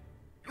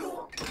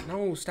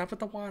 No, stop with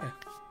the water.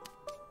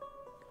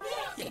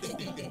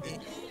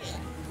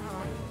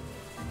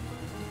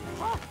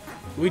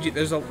 Luigi,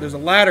 there's a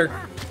ladder.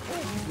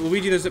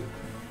 Luigi, there's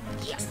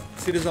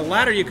a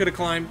ladder you could have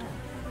climbed.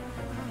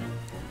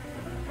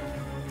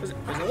 There's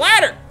a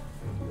ladder.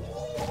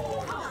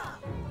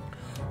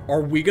 Are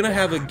we gonna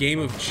have a game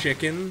of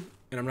chicken?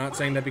 And I'm not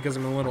saying that because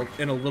I'm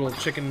in a little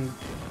chicken.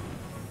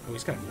 Oh,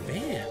 he's got a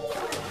fan.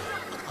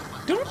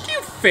 Don't you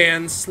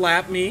fan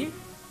slap me?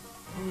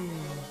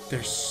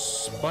 There's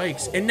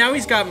spikes, and now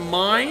he's got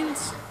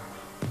mines.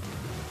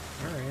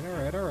 All right.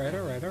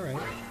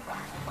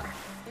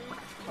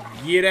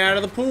 Get out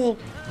of the pool.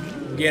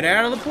 Get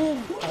out of the pool.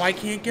 Oh, I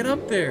can't get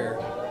up there.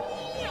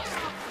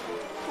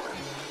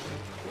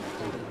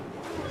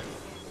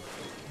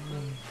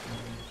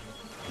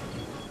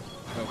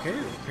 Okay,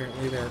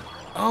 apparently there.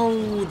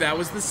 Oh, that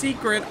was the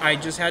secret. I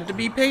just had to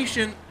be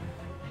patient.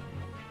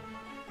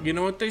 You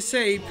know what they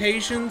say,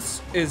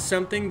 patience is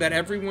something that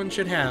everyone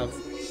should have.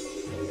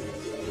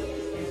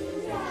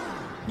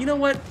 You know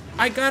what?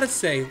 I gotta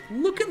say,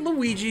 look at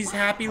Luigi's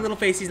happy little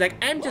face. He's like,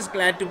 I'm just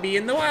glad to be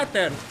in the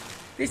water.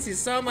 This is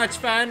so much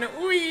fun.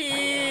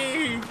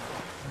 Whee!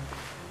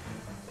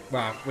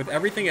 Wow, with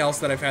everything else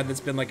that I've had that's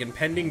been like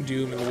impending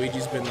doom, and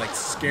Luigi's been like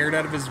scared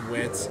out of his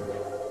wits,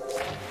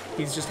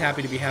 he's just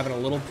happy to be having a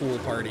little pool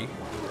party.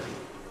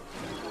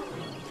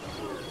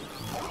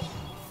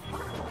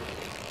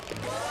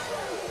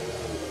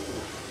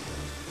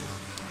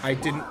 I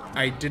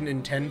didn't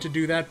intend to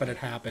do that, but it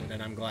happened,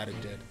 and I'm glad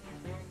it did.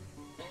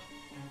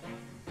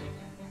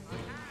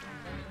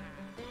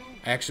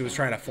 I actually was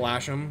trying to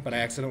flash him, but I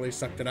accidentally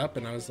sucked it up,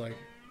 and I was like,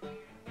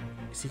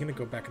 is he gonna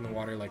go back in the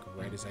water, like,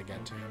 right as I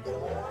get to him?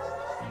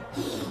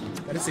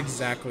 That is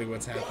exactly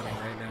what's happening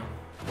right now.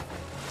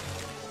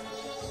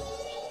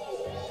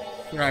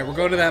 Alright, we're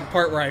going to that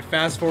part where I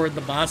fast forward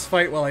the boss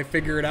fight while I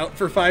figure it out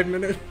for 5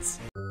 minutes.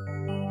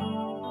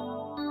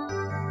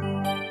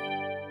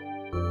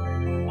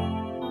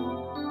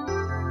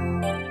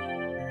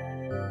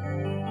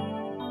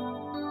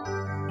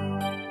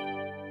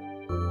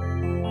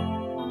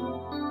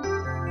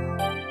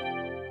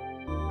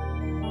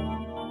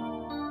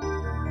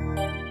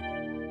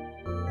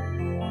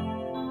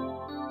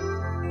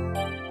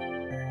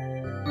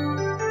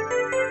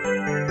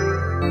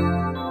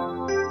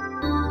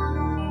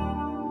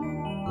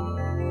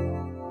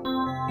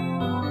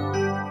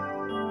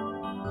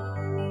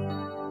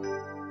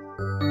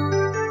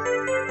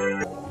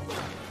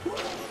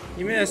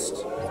 You missed.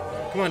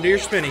 Come on, do your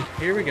spinny.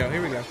 Here we go,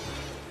 here we go.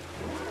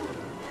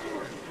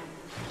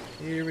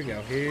 Here we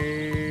go,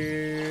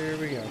 here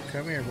we go.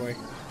 Come here, boy.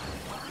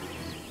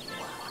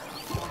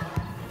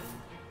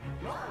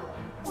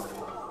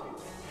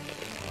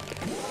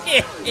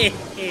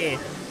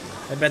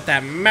 I bet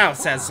that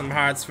mouse has some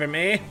hearts for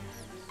me.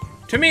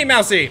 To me,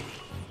 Mousy!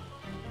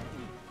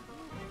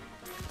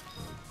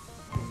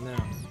 No.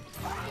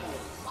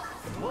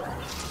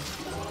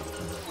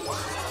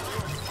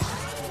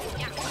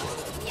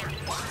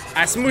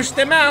 I smooshed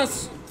the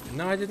mouse!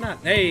 No, I did not.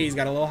 Hey, he's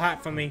got a little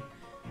hot for me.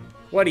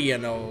 What do you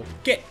know?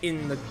 Get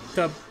in the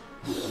tub.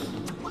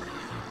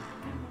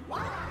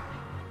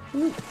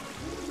 Ooh.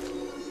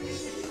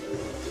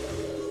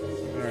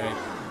 Alright.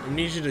 I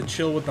need you to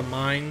chill with the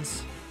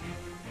mines.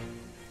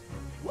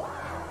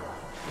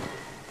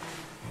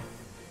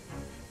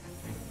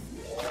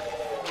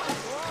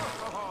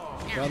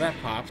 Well, that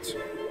popped.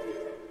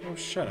 Oh,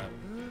 shut up.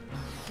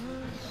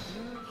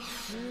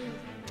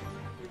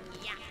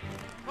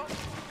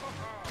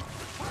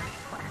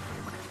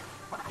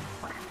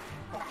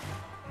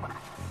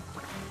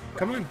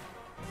 Come on.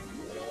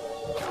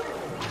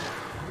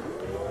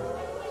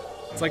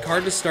 It's like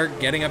hard to start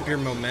getting up your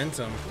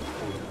momentum.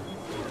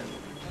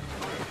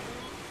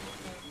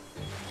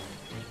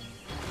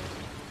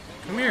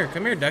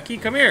 Come here, ducky,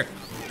 come here.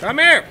 Come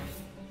here.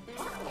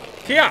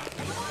 Here.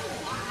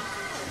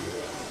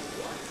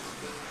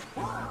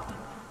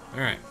 All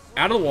right,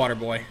 out of the water,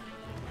 boy.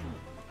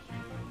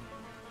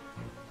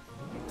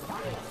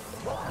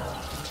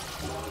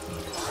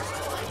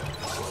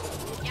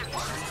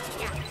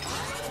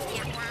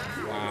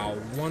 Wow,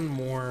 one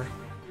more.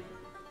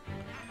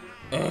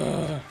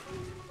 Ugh.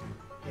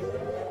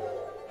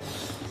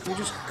 Can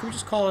we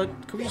just call it?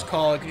 Can we just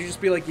call it? Could you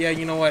just be like, yeah,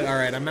 you know what? All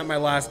right, I'm at my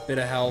last bit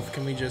of health.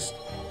 Can we just?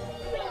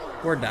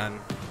 We're done.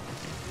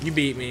 You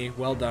beat me.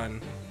 Well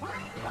done.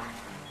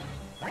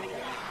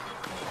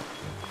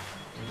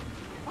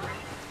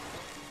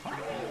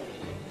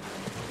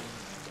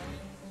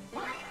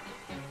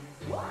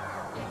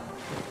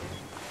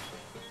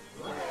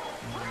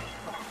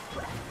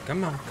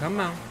 Come on, come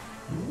on.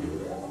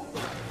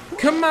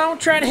 Come on,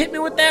 try to hit me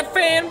with that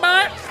fan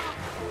bot.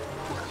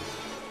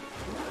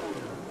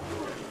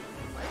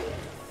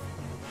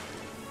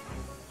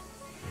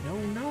 No,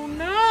 no,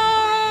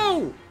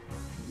 no!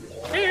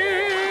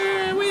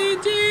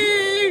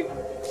 Luigi!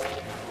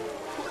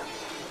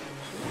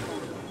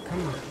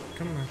 Come on,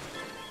 come on.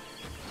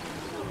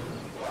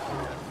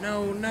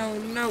 No, no,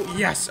 no.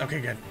 Yes, okay,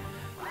 good.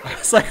 I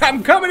was like,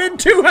 I'm coming in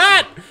too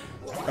hot!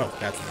 Oh,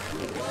 that's it.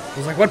 I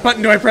was like, what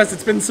button do I press?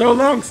 It's been so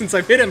long since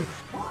I've hit him.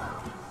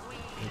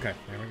 Okay,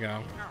 there we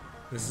go.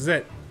 This is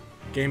it.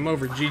 Game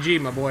over.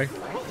 GG, my boy.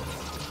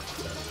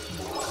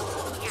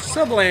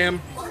 Sublam.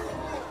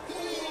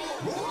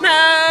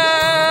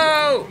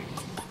 No!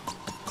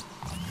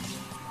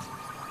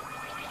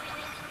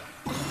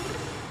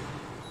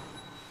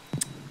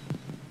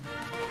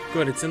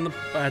 Good, it's in the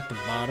at the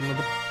bottom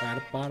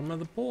of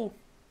the pool.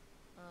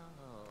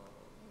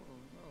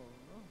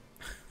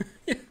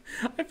 Yeah,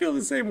 I feel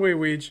the same way,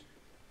 Weege.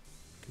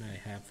 Can I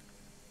have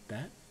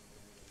that?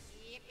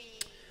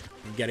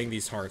 I'm getting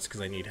these hearts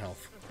because I need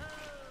health.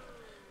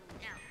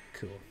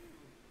 Cool.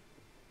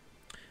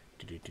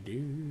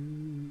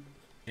 Do-do-do-do.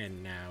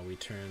 And now we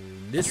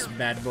turn this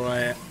bad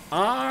boy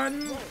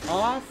on,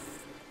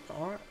 off,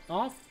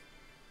 off.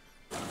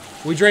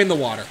 We drain the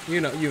water.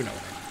 You know what I mean.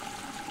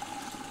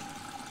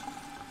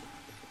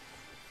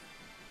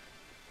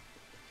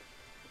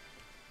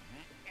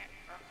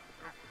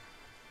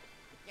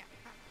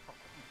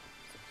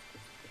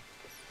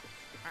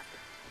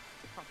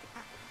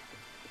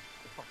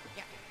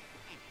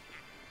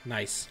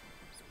 Nice.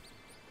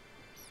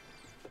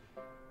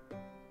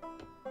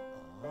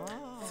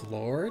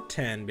 Floor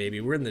 10, baby.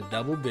 We're in the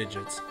double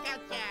digits.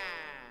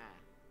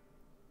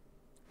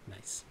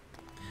 Nice.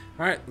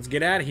 Alright, let's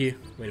get out of here.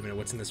 Wait a minute,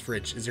 what's in this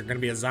fridge? Is there going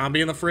to be a zombie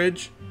in the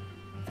fridge?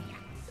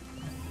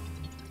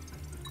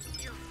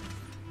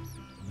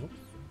 Nope.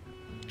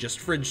 Just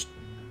fridge.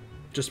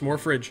 Just more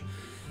fridge.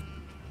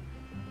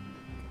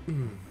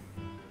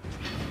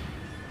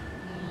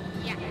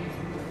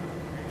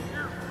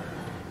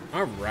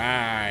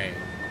 Alright.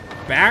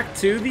 Back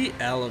to the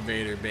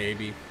elevator,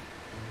 baby.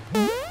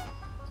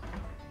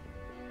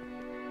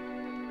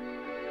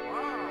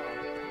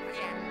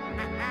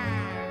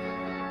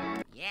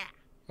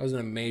 That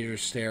wasn't a major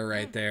stare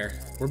right there.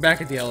 We're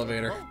back at the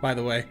elevator, by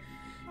the way.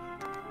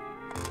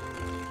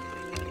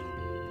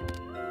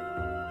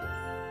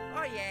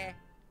 Oh, yeah.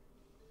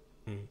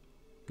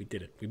 We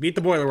did it. We beat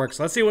the boiler works.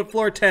 Let's see what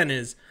floor 10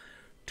 is.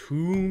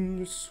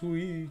 Tomb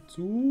Suites.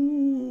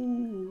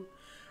 Ooh.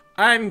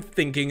 I'm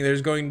thinking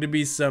there's going to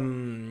be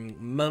some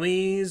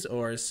mummies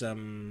or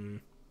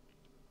some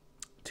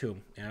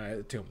tomb.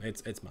 Tomb.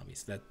 It's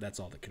mummies. That's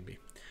all that can be.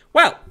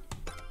 Well,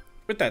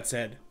 with that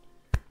said,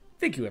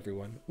 thank you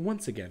everyone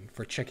once again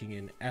for checking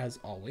in as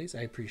always.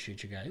 I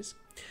appreciate you guys.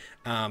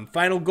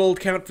 Final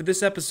gold count for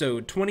this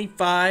episode,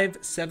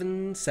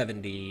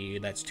 25,770.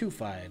 That's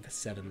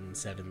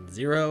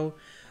 25770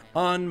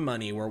 on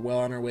money. We're well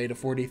on our way to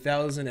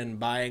 40,000 and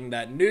buying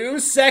that new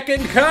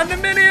second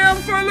condominium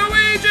for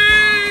Luigi.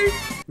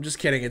 I'm just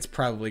kidding. It's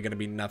probably going to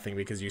be nothing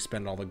because you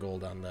spend all the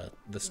gold on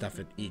the stuff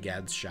at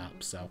EGAD's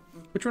shop, so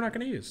which we're not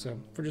going to use. So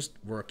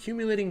we're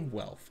accumulating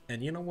wealth,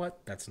 and you know what?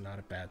 That's not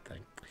a bad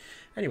thing.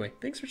 Anyway,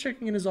 thanks for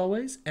checking in as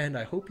always, and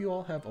I hope you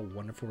all have a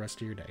wonderful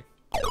rest of your day.